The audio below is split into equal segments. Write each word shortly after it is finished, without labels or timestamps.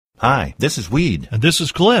Hi, this is Weed. And this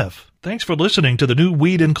is Cliff. Thanks for listening to the new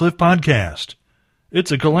Weed and Cliff podcast.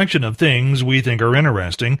 It's a collection of things we think are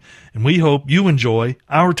interesting, and we hope you enjoy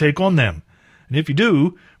our take on them. And if you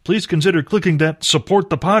do, please consider clicking that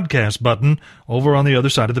support the podcast button over on the other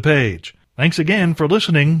side of the page. Thanks again for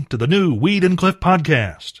listening to the new Weed and Cliff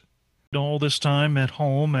podcast. All this time at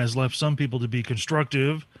home has left some people to be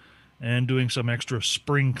constructive and doing some extra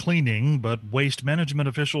spring cleaning, but waste management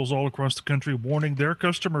officials all across the country warning their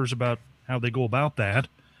customers about how they go about that.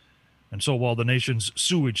 And so while the nation's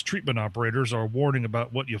sewage treatment operators are warning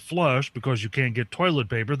about what you flush because you can't get toilet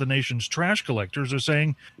paper, the nation's trash collectors are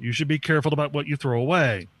saying you should be careful about what you throw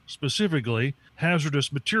away, specifically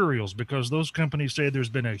hazardous materials, because those companies say there's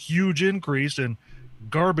been a huge increase in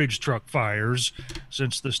garbage truck fires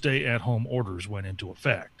since the stay-at-home orders went into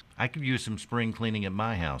effect. I could use some spring cleaning at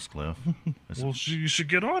my house, Cliff. Well, you should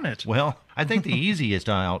get on it. Well, I think the easiest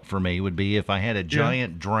out for me would be if I had a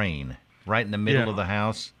giant drain right in the middle of the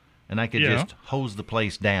house, and I could just hose the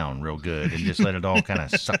place down real good and just let it all kind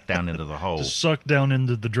of suck down into the hole. Just suck down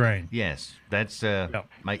into the drain. Yes, that's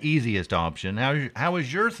my easiest option. How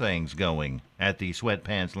is your things going at the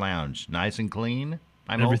Sweatpants Lounge? Nice and clean?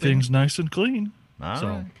 Everything's nice and clean. All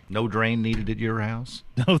right. No drain needed at your house?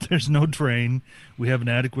 No, there's no drain. We have an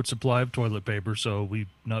adequate supply of toilet paper, so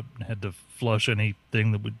we've not had to flush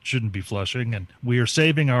anything that we shouldn't be flushing. And we are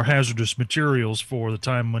saving our hazardous materials for the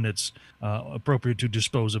time when it's appropriate to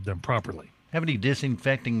dispose of them properly. Have any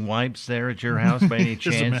disinfecting wipes there at your house by any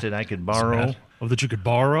chance that I could borrow? Oh, that you could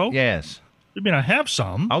borrow? Yes. I mean, I have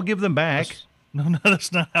some. I'll give them back. No,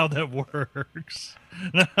 that's not how that works.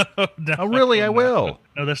 No, oh, really? I will.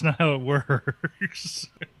 No, that's not how it works.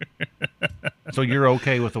 So you're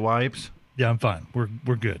okay with the wipes? Yeah, I'm fine.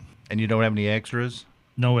 We're good. And you don't have any extras?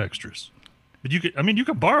 No extras. But you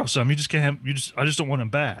can borrow some. You just can't have. I just don't want them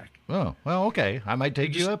back. Oh, well, okay. I might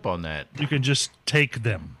take you up on that. You can just take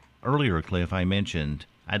them. Earlier, Cliff, I mentioned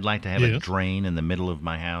I'd like to have a drain in the middle of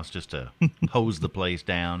my house just to hose the place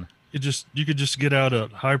down. You could just get out a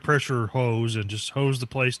high pressure hose and just hose the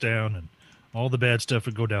place down, and all the bad stuff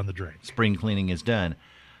would go down the drain. Spring cleaning is done.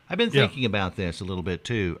 I've been thinking about this a little bit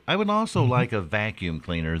too. I would also like a vacuum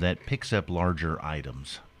cleaner that picks up larger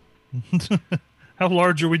items. How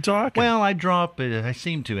large are we talking? Well, I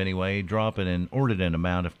seem to anyway, drop an inordinate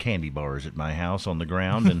amount of candy bars at my house on the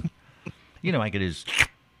ground, and I could just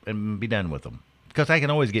and be done with them. Because I can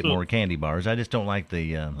always get more candy bars. I just don't like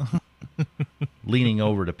the leaning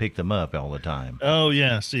over to pick them up all the time. Oh,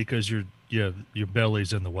 yeah. See, because your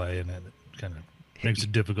belly's in the way, and it kind of makes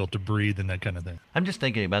it difficult to breathe and that kind of thing. I'm just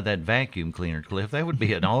thinking about that vacuum cleaner, Cliff. That would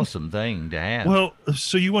be an awesome thing to have. Well,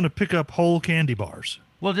 so you want to pick up whole candy bars?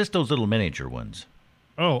 Well, just those little miniature ones.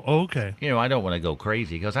 Oh, okay. I don't want to go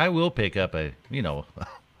crazy because I will pick up a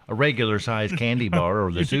regular size candy bar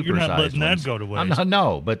or the super size ones. You're not letting that go to waste.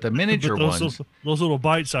 No, but the miniature ones. Those little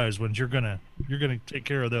bite sized ones, you're gonna take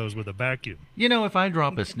care of those with a vacuum. If I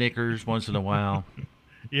drop a Snickers once in a while,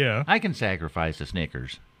 yeah, I can sacrifice a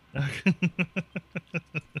Snickers.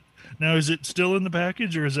 Now, is it still in the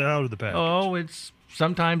package or is it out of the package? Oh, it's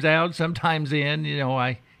sometimes out, sometimes in.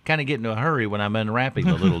 I kind of get in a hurry when I'm unwrapping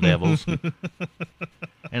the little devils.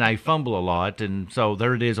 And I fumble a lot, and so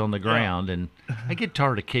there it is on the ground, and I get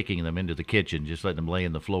tired of kicking them into the kitchen, just letting them lay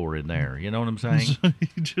in the floor in there. You know what I'm saying? So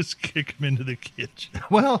you just kick them into the kitchen.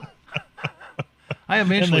 Well, I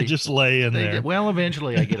eventually... And they just lay in there. Well,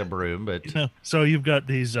 eventually I get a broom, but... So you've got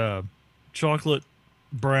these chocolate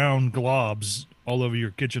brown globs all over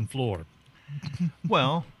your kitchen floor.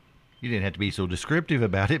 Well... You didn't have to be so descriptive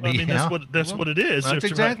about it. Well, I mean, that's what it is. That's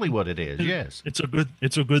exactly what it is. Yes, it's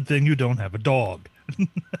a good thing you don't have a dog,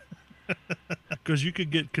 because you could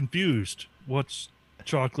get confused. What's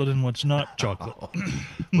chocolate and what's not chocolate?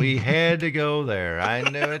 We had to go there. I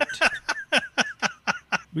knew it.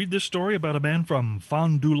 Read this story about a man from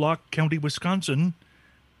Fond du Lac County, Wisconsin,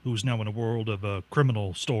 who's now in a world of a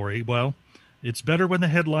criminal story. Well, it's better when the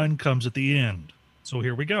headline comes at the end. So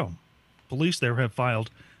here we go. Police there have filed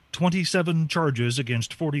 27 charges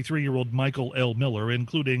against 43-year-old Michael L. Miller,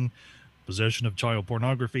 including possession of child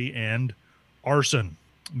pornography and arson.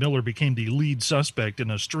 Miller became the lead suspect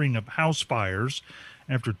in a string of house fires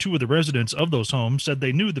after two of the residents of those homes said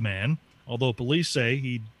they knew the man, although police say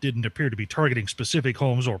he didn't appear to be targeting specific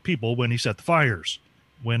homes or people when he set the fires.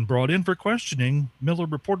 When brought in for questioning, Miller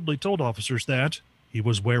reportedly told officers that he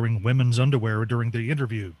was wearing women's underwear during the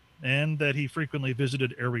interview, and that he frequently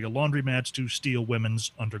visited area laundromats to steal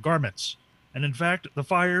women's undergarments. And in fact, the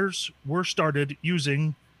fires were started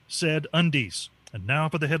using said undies. And now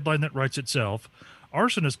for the headline that writes itself.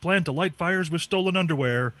 Arsonists plan to light fires with stolen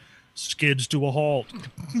underwear. Skids to a halt.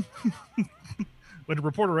 When a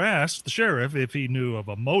reporter asked the sheriff if he knew of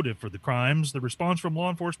a motive for the crimes, the response from law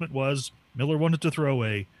enforcement was Miller wanted to throw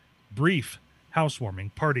a brief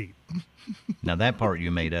housewarming party. Now, that part you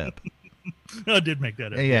made up. I did make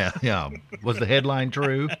that up. Yeah. Was the headline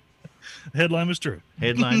true? The headline was true.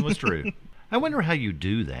 Headline was true. I wonder how you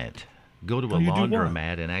do that. Go to a you do what?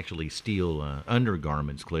 laundromat and actually steal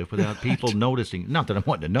undergarments, Cliff, without people noticing. Not that I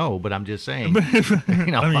want to know, but I'm just saying.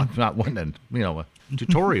 I'm not wanting a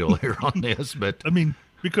tutorial here on this, but I mean,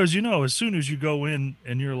 because, as soon as you go in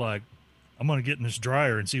and you're like, I'm going to get in this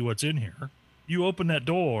dryer and see what's in here, you open that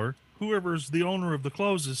door, whoever's the owner of the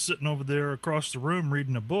clothes is sitting over there across the room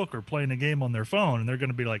reading a book or playing a game on their phone, and they're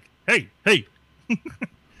going to be like, hey,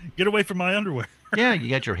 get away from my underwear. yeah, you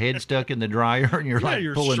got your head stuck in the dryer and you're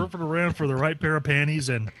You're pulling. surfing around for the right pair of panties,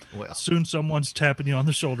 and Well. soon someone's tapping you on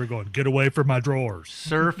the shoulder going, get away from my drawers.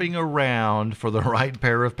 Surfing around for the right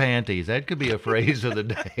pair of panties. That could be a phrase of the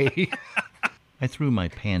day. I threw my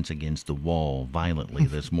pants against the wall violently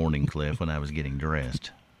this morning, Cliff, when I was getting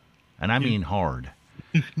dressed. And I mean hard.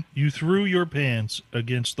 You threw your pants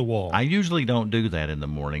against the wall. I usually don't do that in the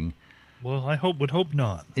morning. Well, I would hope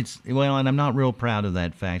not. And I'm not real proud of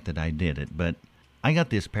that fact that I did it, but I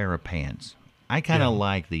got this pair of pants. I kind of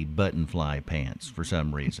like the button fly pants for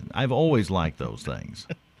some reason. I've always liked those things.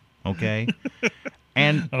 Okay?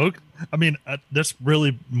 And that's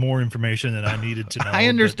really more information than I needed to know. I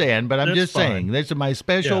understand, but I'm just fine. saying, this is my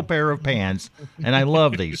special pair of pants, and I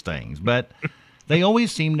love these things, but they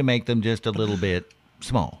always seem to make them just a little bit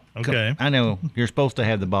small. Okay. I know you're supposed to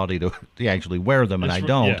have the body to actually wear them, and I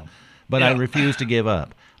don't, yeah. but I Yeah. refuse to give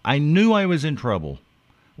up. I knew I was in trouble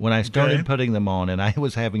when I started Okay. putting them on, and I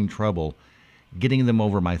was having trouble getting them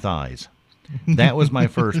over my thighs. That was my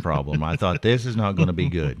first problem. I thought, this is not going to be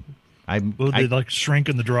good. Will they shrink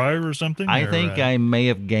in the dryer or something? I or, think I may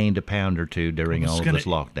have gained a pound or two during all of this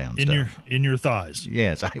lockdown stuff. In your thighs.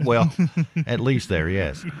 Yes, at least there,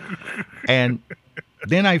 yes. And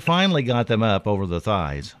then I finally got them up over the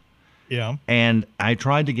thighs, Yeah. and I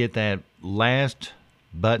tried to get that last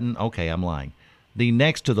button. Okay, I'm lying. The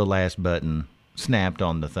next to the last button snapped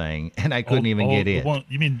on the thing, and I couldn't even get it.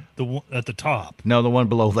 You mean the one at the top? No, the one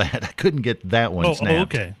below that. I couldn't get that one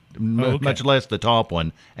snapped. Okay. Much less the top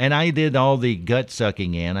one. And I did all the gut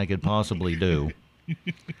sucking in I could possibly do,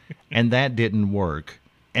 and that didn't work.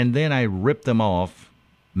 And then I ripped them off,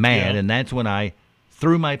 mad, Yeah. and that's when I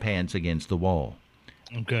threw my pants against the wall.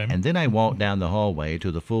 Okay. And then I walked down the hallway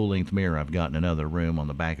to the full-length mirror I've got in another room on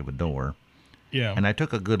the back of a door. yeah. And I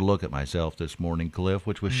took a good look at myself this morning, Cliff,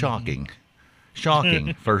 which was shocking.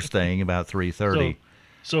 Shocking, first thing, about 3:30.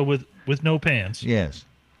 So with no pants, Yes,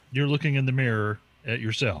 you're looking in the mirror at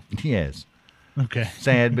yourself. yes. Okay.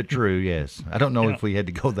 Sad but true, yes. I don't know Yeah. if we had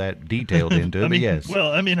to go that detailed into it, but yes.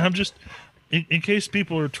 Well, I'm just in case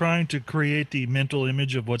people are trying to create the mental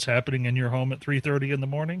image of what's happening in your home at 3:30 in the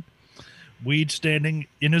morning. Weed standing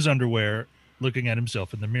in his underwear, looking at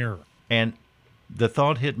himself in the mirror. And the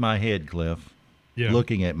thought hit my head, Cliff, Yeah.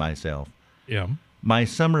 looking at myself. Yeah. My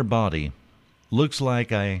summer body looks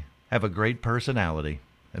like I have a great personality.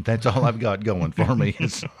 And that's all I've got going for me.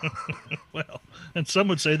 Well, and some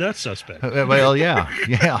would say that's suspect. Well, yeah.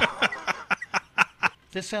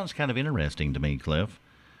 This sounds kind of interesting to me, Cliff.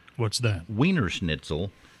 What's that? Wiener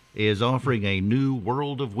Schnitzel is offering a new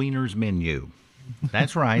World of Wieners menu.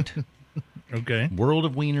 That's right. Okay. World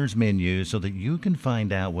of Wieners menu so that you can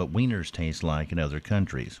find out what wieners taste like in other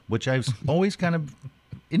countries, which I've always kind of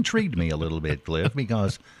intrigued me a little bit, Cliff,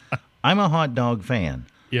 because I'm a hot dog fan.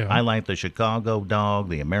 Yeah. I like the Chicago dog,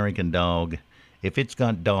 the American dog. If it's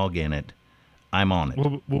got dog in it, I'm on it.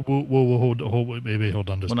 Whoa, hold on.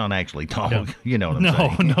 Well, not actually dog. Yeah. You know what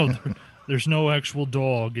I'm saying. No. There's no actual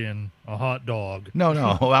dog in a hot dog. No.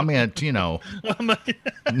 I meant, yeah,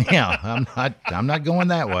 I'm not going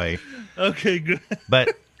that way. Okay, good.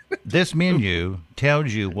 But this menu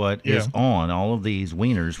tells you what is Yeah. on all of these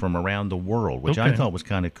wieners from around the world, which I Okay. thought was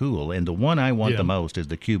kind of cool. And the one I want Yeah. the most is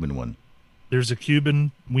the Cuban one. There's a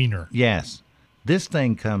Cuban wiener. Yes. This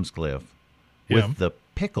thing comes, Cliff, with Yeah. the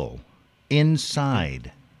pickle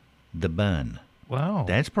inside the bun. Wow.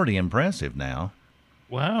 That's pretty impressive now.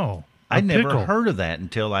 Wow. I'd A never pickle heard of that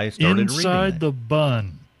until I started inside reading it. the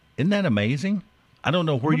bun. Isn't that amazing? I don't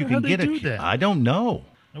know where you wonder can how get they a. do that. I don't know.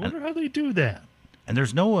 I wonder how they do that. And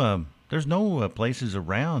there's no places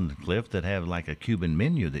around, Cliff, that have like a Cuban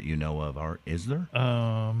menu that you know of. Or is there?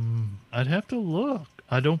 I'd have to look.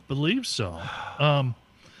 I don't believe so. I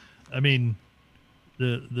mean,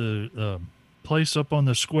 the place up on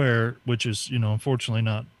the square, which is unfortunately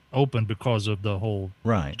not open because of the whole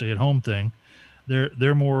Right. stay-at-home thing.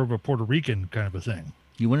 They're more of a Puerto Rican kind of a thing.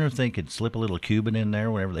 You wonder if they could slip a little Cuban in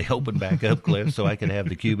there whenever they open back up, Cliff, so I could have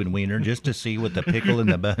the Cuban wiener just to see what the pickle in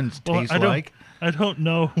the buns taste like? I don't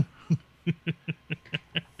know.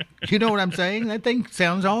 You know what I'm saying? That thing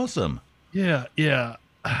sounds awesome. Yeah.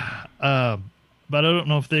 But I don't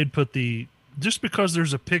know if they'd put just because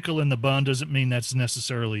there's a pickle in the bun doesn't mean that's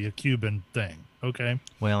necessarily a Cuban thing. Okay.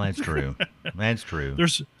 Well, that's true. That's true.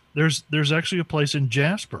 There's actually a place in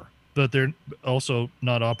Jasper, but they're also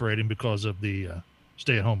not operating because of the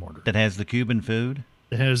stay-at-home order. That has the Cuban food?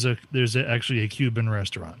 There's actually a Cuban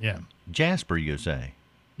restaurant. Yeah. Jasper, you say?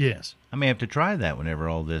 Yes. I may have to try that whenever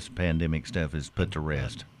all this pandemic stuff is put to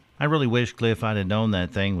rest. I really wish, Cliff, I'd have known that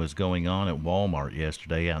thing was going on at Walmart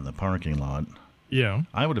yesterday out in the parking lot. Yeah.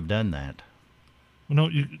 I would have done that. No,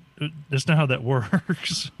 that's not how that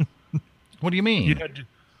works. What do you mean?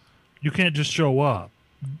 You can't just show up.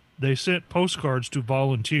 They sent postcards to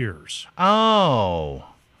volunteers. Oh.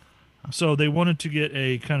 So they wanted to get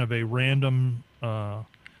a kind of a random a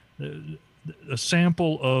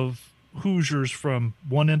sample of Hoosiers from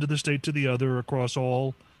one end of the state to the other across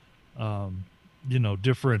all,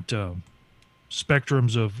 different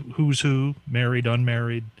spectrums of who's who, married,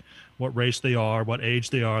 unmarried, what race they are, what age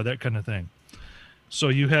they are, that kind of thing. So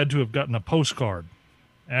you had to have gotten a postcard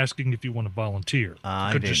asking if you want to volunteer.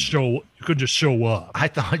 You could just show up. I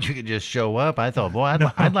thought you could just show up. I thought, boy,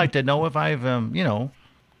 I'd like to know if I've,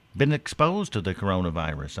 been exposed to the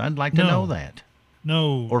coronavirus. I'd like to know that.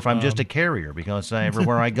 No. Or if I'm just a carrier, because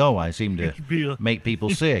everywhere I go, I seem to make people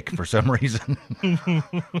sick for some reason.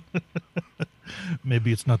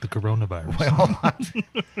 Maybe it's not the coronavirus. Well,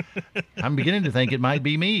 I'm beginning to think it might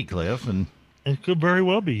be me, Cliff. And it could very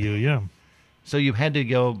well be you, yeah. So you had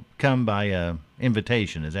to come by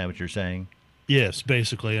invitation. Is that what you're saying? Yes,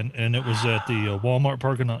 basically. And it was at the Walmart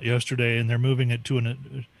parking lot yesterday, and they're moving it to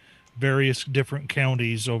various different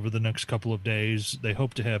counties over the next couple of days. They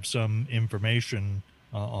hope to have some information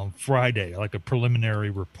on Friday, like a preliminary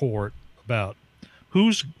report about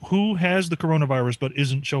who has the coronavirus but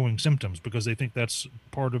isn't showing symptoms, because they think that's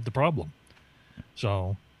part of the problem.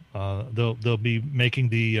 So they'll be making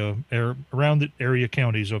the around the area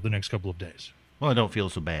counties over the next couple of days. Well, I don't feel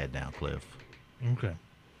so bad now, Cliff. Okay.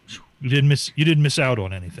 You didn't miss out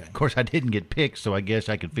on anything. Of course, I didn't get picked, so I guess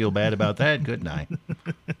I could feel bad about that, couldn't I?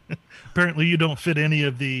 Apparently, you don't fit any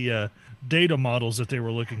of the data models that they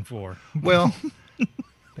were looking for. Well,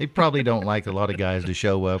 they probably don't like a lot of guys to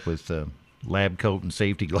show up with lab coat and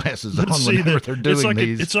safety glasses on whenever they're doing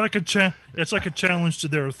these. It's like a challenge to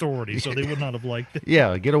their authority, so they would not have liked it.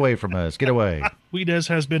 Yeah, get away from us. Get away. As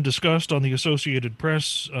has been discussed on the Associated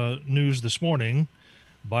Press news this morning,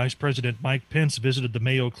 Vice President Mike Pence visited the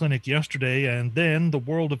Mayo Clinic yesterday, and then the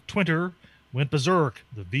world of Twitter went berserk.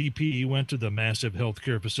 The VP went to the massive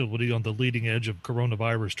healthcare facility on the leading edge of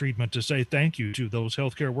coronavirus treatment to say thank you to those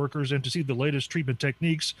healthcare workers and to see the latest treatment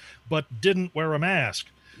techniques, but didn't wear a mask,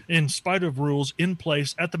 in spite of rules in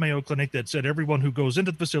place at the Mayo Clinic that said everyone who goes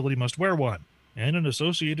into the facility must wear one. And an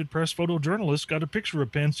Associated Press photojournalist got a picture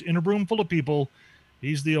of Pence in a room full of people.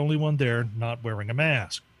 He's the only one there not wearing a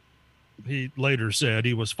mask. He later said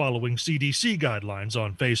he was following CDC guidelines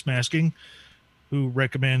on face masking, who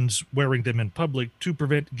recommends wearing them in public to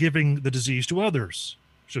prevent giving the disease to others,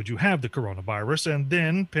 should you have the coronavirus. And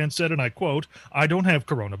then Pence said, and I quote, "I don't have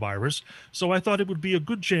coronavirus, so I thought it would be a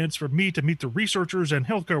good chance for me to meet the researchers and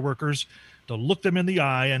healthcare workers, to look them in the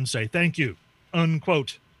eye and say thank you,"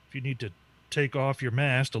 unquote. If you need to take off your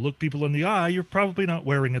mask to look people in the eye, you're probably not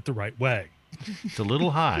wearing it the right way. It's a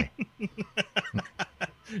little high.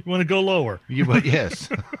 You want to go lower? Yes.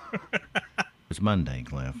 It was Monday,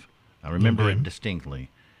 Cliff. I remember it distinctly.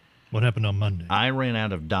 What happened on Monday? I ran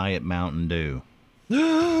out of Diet Mountain Dew.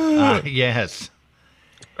 Yes.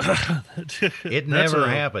 It never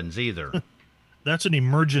happens either. That's an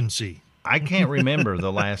emergency. I can't remember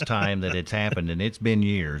the last time that it's happened, and it's been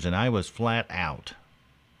years, and I was flat out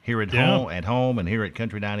here at home and here at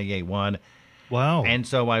Country 98.1. Wow. And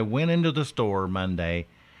so I went into the store Monday,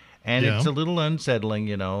 and it's a little unsettling,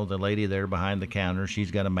 the lady there behind the counter,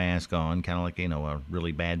 she's got a mask on, kind of like, a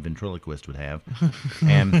really bad ventriloquist would have.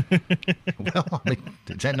 And, well,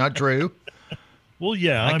 is that not true? Well,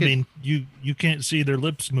 yeah. I mean, you can't see their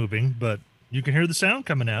lips moving, but you can hear the sound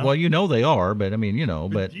coming out. Well, they are, but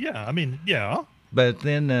but. Yeah, yeah. But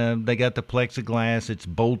then they got the plexiglass. It's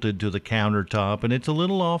bolted to the countertop, and it's a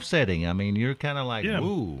little offsetting. I mean, you're kind of like,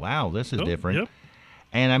 ooh, wow, this is different. Yep.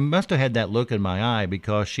 And I must have had that look in my eye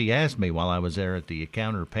because she asked me while I was there at the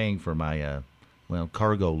counter paying for my,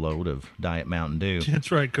 cargo load of Diet Mountain Dew.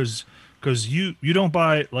 That's right, because you don't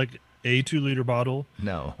buy like a 2-liter bottle.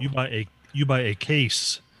 No. You buy a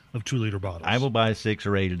case of 2-liter bottles. I will buy 6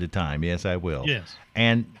 or 8 at a time. Yes, I will. Yes.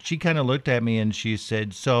 And she kind of looked at me and she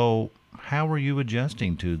said, "So, how are you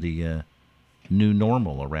adjusting to the new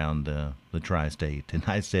normal around the tri-state?" And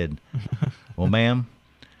I said, "Well, ma'am,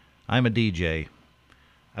 I'm a DJ.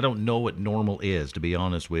 I don't know what normal is, to be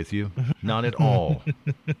honest with you. Not at all."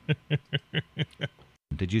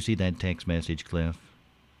 Did you see that text message, Cliff?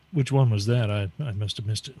 Which one was that? I must have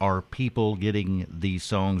missed it. Are people getting these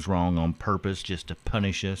songs wrong on purpose just to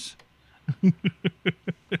punish us?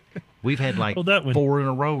 We've had like Well, that one- 4 in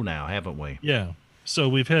a row now, haven't we? Yeah. So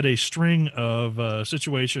we've had a string of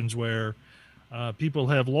situations where people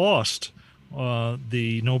have lost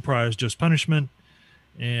the no prize, just punishment.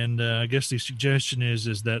 And I guess the suggestion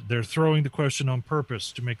is that they're throwing the question on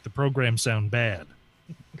purpose to make the program sound bad.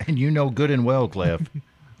 And you know good and well, Cliff.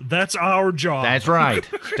 That's our job. That's right.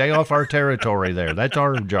 Stay off our territory there. That's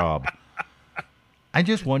our job. I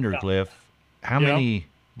just wonder, Cliff, how Yeah. many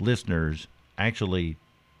listeners actually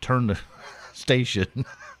turn the station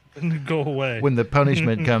Go away. when the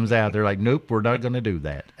punishment comes out? They're like, "Nope, we're not going to do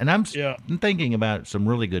that." And I'm Yeah. thinking about some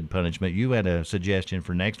really good punishment. You had a suggestion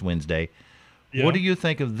for next Wednesday. Yeah. What do you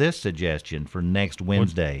think of this suggestion for next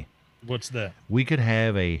Wednesday? What's that? We could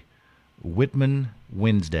have a Whitman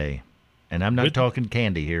Wednesday. And I'm not Whit- talking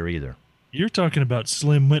candy here either. You're talking about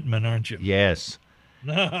Slim Whitman, aren't you? Yes.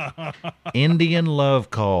 Indian Love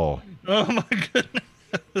Call. Oh, my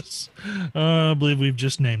goodness. I believe we've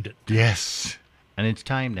just named it. Yes. And it's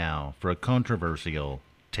time now for a controversial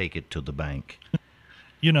Take It to the Bank.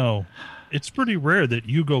 You know, it's pretty rare that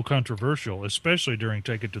you go controversial, especially during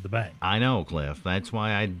Take It to the Bank. I know, Cliff. That's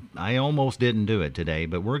why I almost didn't do it today,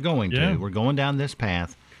 but we're going Yeah. to. We're going down this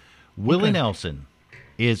path. Willie Okay. Nelson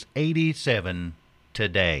is 87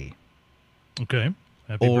 today. Okay.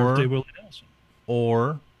 Happy Or- birthday, Willie Nelson.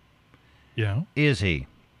 Or Yeah. is he?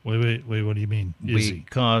 Wait. What do you mean? Is he?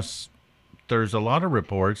 Because there's a lot of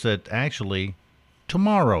reports that actually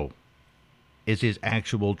tomorrow is his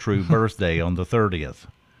actual true birthday on the 30th.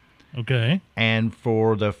 Okay. And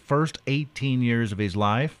for the first 18 years of his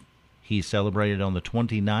life, he celebrated on the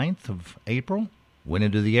 29th of April, went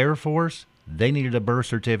into the Air Force. They needed a birth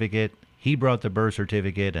certificate. He brought the birth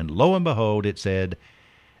certificate, and lo and behold, it said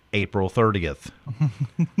April 30th.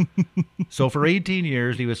 So for 18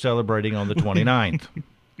 years, he was celebrating on the 29th.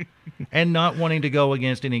 And not wanting to go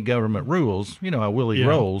against any government rules, you know how Willie Yeah.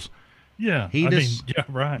 rolls. Yeah. He I just- mean, yeah,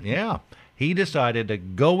 right. Yeah. He decided to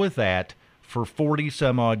go with that for 40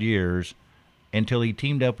 some odd years until he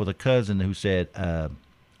teamed up with a cousin who said,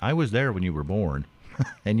 "I was there when you were born."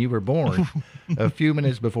 And you were born a few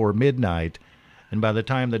minutes before midnight. And by the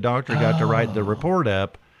time the doctor got to write the report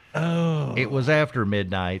up, it was after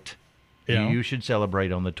midnight. Yeah. You should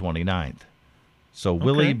celebrate on the 29th. So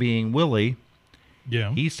Willie being Willie,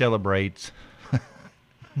 Yeah. he celebrates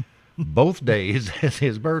both days as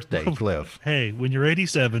his birthday, Cliff. Hey, when you're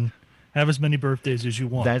 87, have as many birthdays as you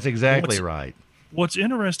want. That's exactly What's- right. What's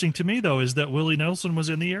interesting to me, though, is that Willie Nelson was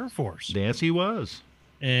in the Air Force. Yes, he was.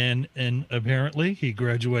 And apparently he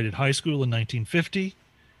graduated high school in 1950,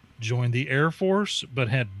 joined the Air Force, but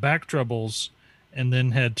had back troubles and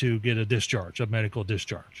then had to get a medical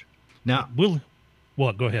discharge. Now,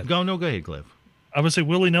 What? Go ahead. go ahead, Cliff. I would say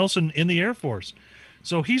Willie Nelson in the Air Force.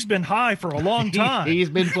 So he's been high for a long time. He's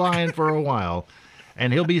been flying for a while,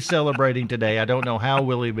 and he'll be celebrating today. I don't know how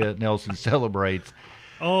Willie Nelson celebrates.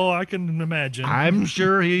 Oh, I can imagine. I'm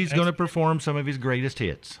sure he's going to perform some of his greatest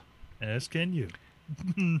hits. As can you.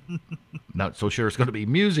 Not so sure it's going to be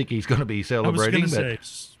music he's going to be I was celebrating, going to but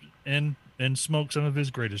say, and smoke some of his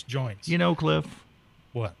greatest joints. you know, Cliff,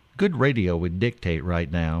 What? good radio would dictate right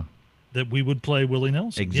now. That we would play Willie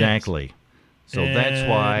Nelson. Yes. Exactly. So that's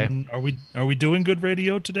why. And are we doing good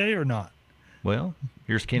radio today or not? Well,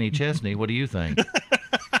 here's Kenny Chesney. What do you think?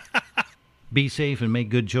 Be safe and make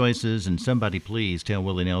good choices. And somebody please tell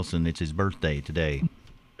Willie Nelson it's his birthday today.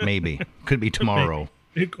 Maybe. Could be tomorrow.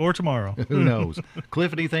 Or tomorrow. Who knows?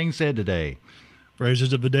 Cliff, anything said today?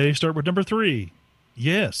 Phrases of the day start with number 3.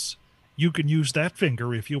 Yes, you can use that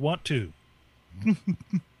finger if you want to.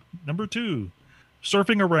 Number 2,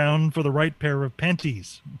 surfing around for the right pair of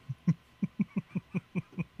panties.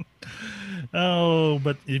 Oh,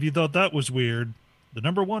 but if you thought that was weird, the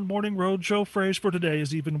number 1 Morning Roadshow phrase for today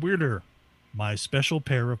is even weirder. My special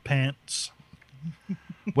pair of pants.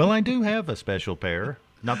 Well, I do have a special pair.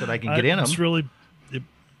 Not that I can get in them. It's really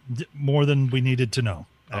more than we needed to know,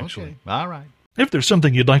 actually. Okay. All right. If there's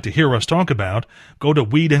something you'd like to hear us talk about, go to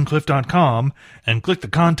weedandcliff.com and click the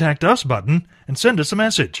Contact Us button and send us a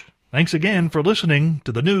message. Thanks again for listening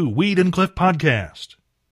to the new Weed and Cliff podcast.